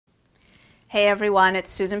Hey everyone,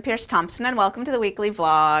 it's Susan Pierce Thompson and welcome to the weekly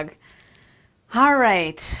vlog. All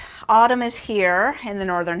right, autumn is here in the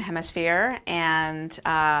Northern Hemisphere and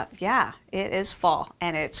yeah, it is fall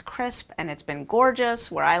and it's crisp and it's been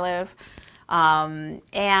gorgeous where I live. And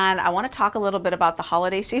I want to talk a little bit about the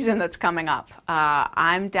holiday season that's coming up.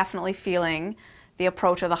 I'm definitely feeling the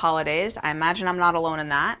approach of the holidays. I imagine I'm not alone in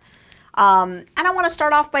that. And I want to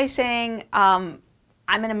start off by saying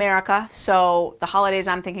I'm in America, so the holidays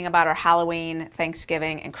I'm thinking about are Halloween,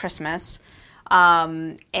 Thanksgiving, and Christmas.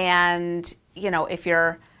 And, you know, if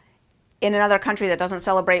you're in another country that doesn't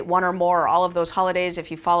celebrate one or more or all of those holidays,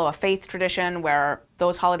 if you follow a faith tradition where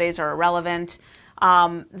those holidays are irrelevant,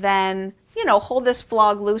 then, you know, hold this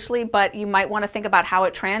vlog loosely, but you might want to think about how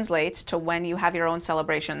it translates to when you have your own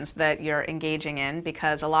celebrations that you're engaging in,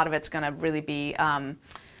 because a lot of it's going to really be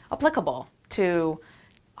applicable to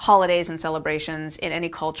holidays and celebrations in any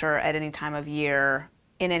culture at any time of year,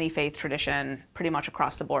 in any faith tradition, pretty much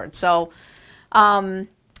across the board. So I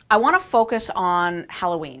want to focus on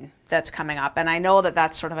Halloween that's coming up. And I know that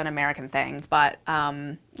that's sort of an American thing, but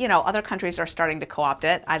you know, other countries are starting to co-opt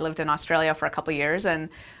it. I lived in Australia for a couple years and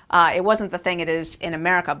it wasn't the thing it is in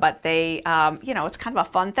America, but they, you know, it's kind of a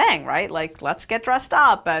fun thing, right? Like, let's get dressed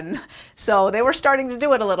up. And so they were starting to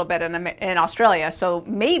do it a little bit in Australia. So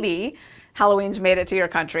maybe Halloween's made it to your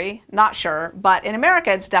country, not sure, but in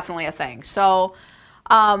America it's definitely a thing. So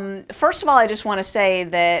first of all, I just want to say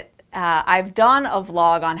that I've done a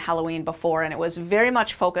vlog on Halloween before and it was very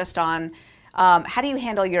much focused on how do you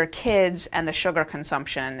handle your kids and the sugar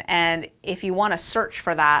consumption. And if you want to search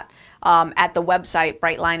for that at the website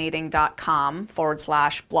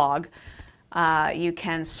brightlineeating.com/blog, you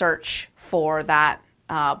can search for that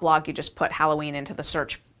blog. You just put Halloween into the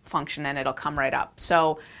search function and it'll come right up.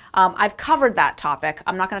 So I've covered that topic.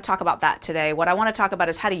 I'm not going to talk about that today. What I want to talk about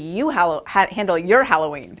is how do you handle your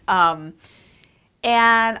Halloween? And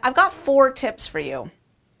I've got 4 tips for you.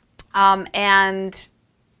 And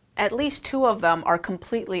at least 2 of them are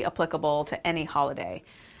completely applicable to any holiday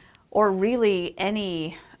or really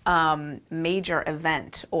any major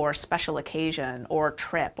event or special occasion or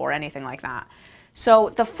trip or anything like that. So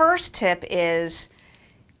the first tip is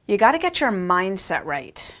you got to get your mindset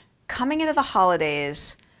right. Coming into the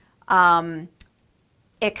holidays,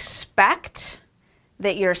 expect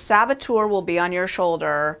that your saboteur will be on your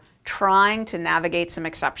shoulder trying to navigate some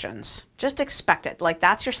exceptions. Just expect it. Like,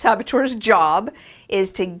 that's your saboteur's job,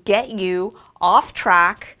 is to get you off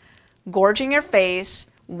track, gorging your face,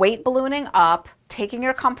 weight ballooning up, taking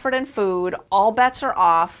your comfort in food, all bets are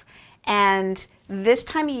off, and this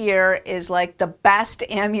time of year is like the best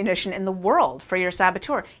ammunition in the world for your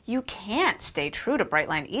saboteur. You can't stay true to bright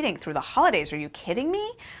line eating through the holidays. Are you kidding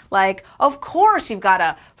me? Like, of course you've got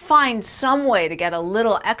to find some way to get a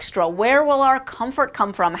little extra. Where will our comfort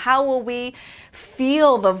come from? How will we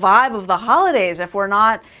feel the vibe of the holidays if we're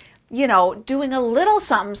not, you know, doing a little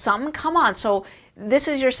something? Come on. So this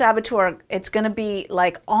is your saboteur. It's going to be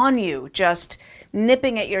like on you, just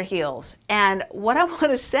nipping at your heels. And what I want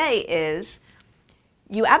to say is,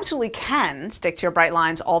 you absolutely can stick to your bright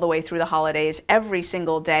lines all the way through the holidays every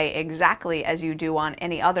single day, exactly as you do on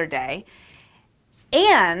any other day.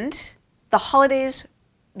 And the holidays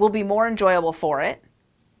will be more enjoyable for it.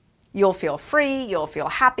 You'll feel free, you'll feel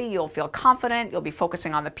happy, you'll feel confident, you'll be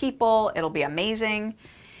focusing on the people, it'll be amazing.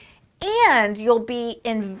 And you'll be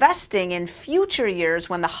investing in future years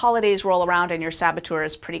when the holidays roll around and your saboteur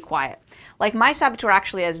is pretty quiet. Like, my saboteur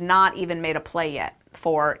actually has not even made a play yet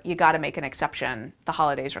for you got to make an exception. The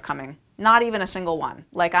holidays are coming. Not even a single one.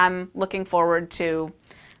 Like, I'm looking forward to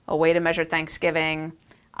a way to measure Thanksgiving.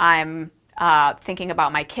 I'm thinking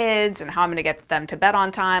about my kids and how I'm going to get them to bed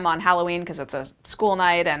on time on Halloween because it's a school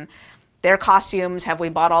night, and their costumes. Have we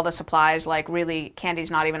bought all the supplies? Like, really,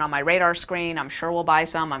 candy's not even on my radar screen. I'm sure we'll buy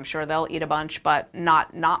some. I'm sure they'll eat a bunch, but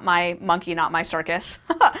not my monkey, not my circus.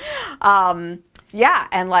 Yeah,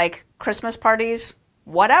 and like Christmas parties,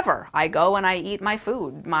 whatever. I go and I eat my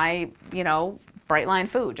food, my, you know, bright line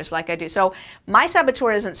food, just like I do. So my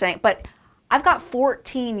saboteur isn't saying, but I've got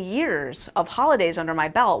 14 years of holidays under my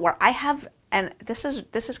belt where I have, and this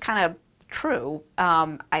is kind of true.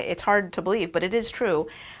 It's hard to believe, but it is true.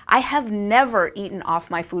 I have never eaten off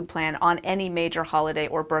my food plan on any major holiday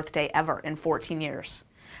or birthday ever in 14 years.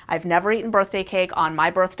 I've never eaten birthday cake on my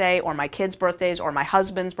birthday or my kids' birthdays or my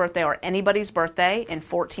husband's birthday or anybody's birthday in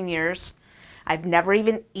 14 years. I've never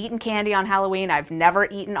even eaten candy on Halloween. I've never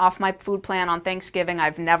eaten off my food plan on Thanksgiving.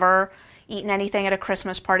 I've never eaten anything at a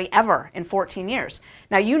Christmas party ever in 14 years.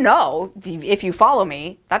 Now, you know, if you follow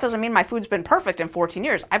me, that doesn't mean my food's been perfect in 14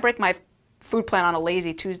 years. I break my food plan on a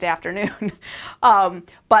lazy Tuesday afternoon.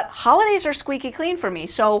 But holidays are squeaky clean for me.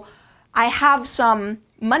 So I have some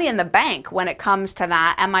money in the bank when it comes to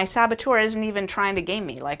that, and my saboteur isn't even trying to game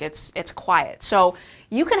me. Like it's quiet. So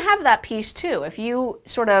you can have that peace too. If you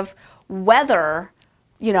sort of weather,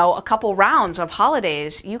 you know, a couple rounds of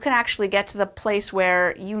holidays, you can actually get to the place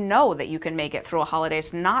where you know that you can make it through a holiday.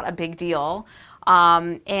 It's not a big deal.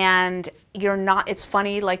 And you're not, it's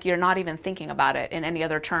funny, like you're not even thinking about it in any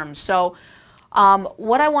other terms. So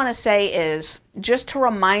what I want to say is just to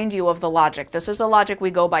remind you of the logic. This is a logic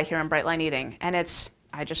we go by here in Bright Line Eating, and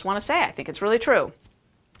I just want to say, I think it's really true.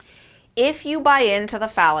 If you buy into the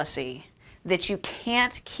fallacy that you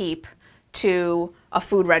can't keep to a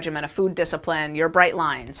food regimen, a food discipline, your bright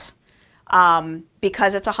lines,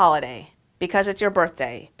 because it's a holiday, because it's your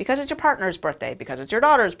birthday, because it's your partner's birthday, because it's your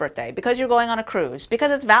daughter's birthday, because you're going on a cruise,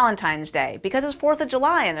 because it's Valentine's Day, because it's 4th of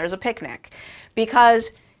July and there's a picnic,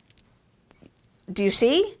 because, do you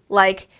see? Like,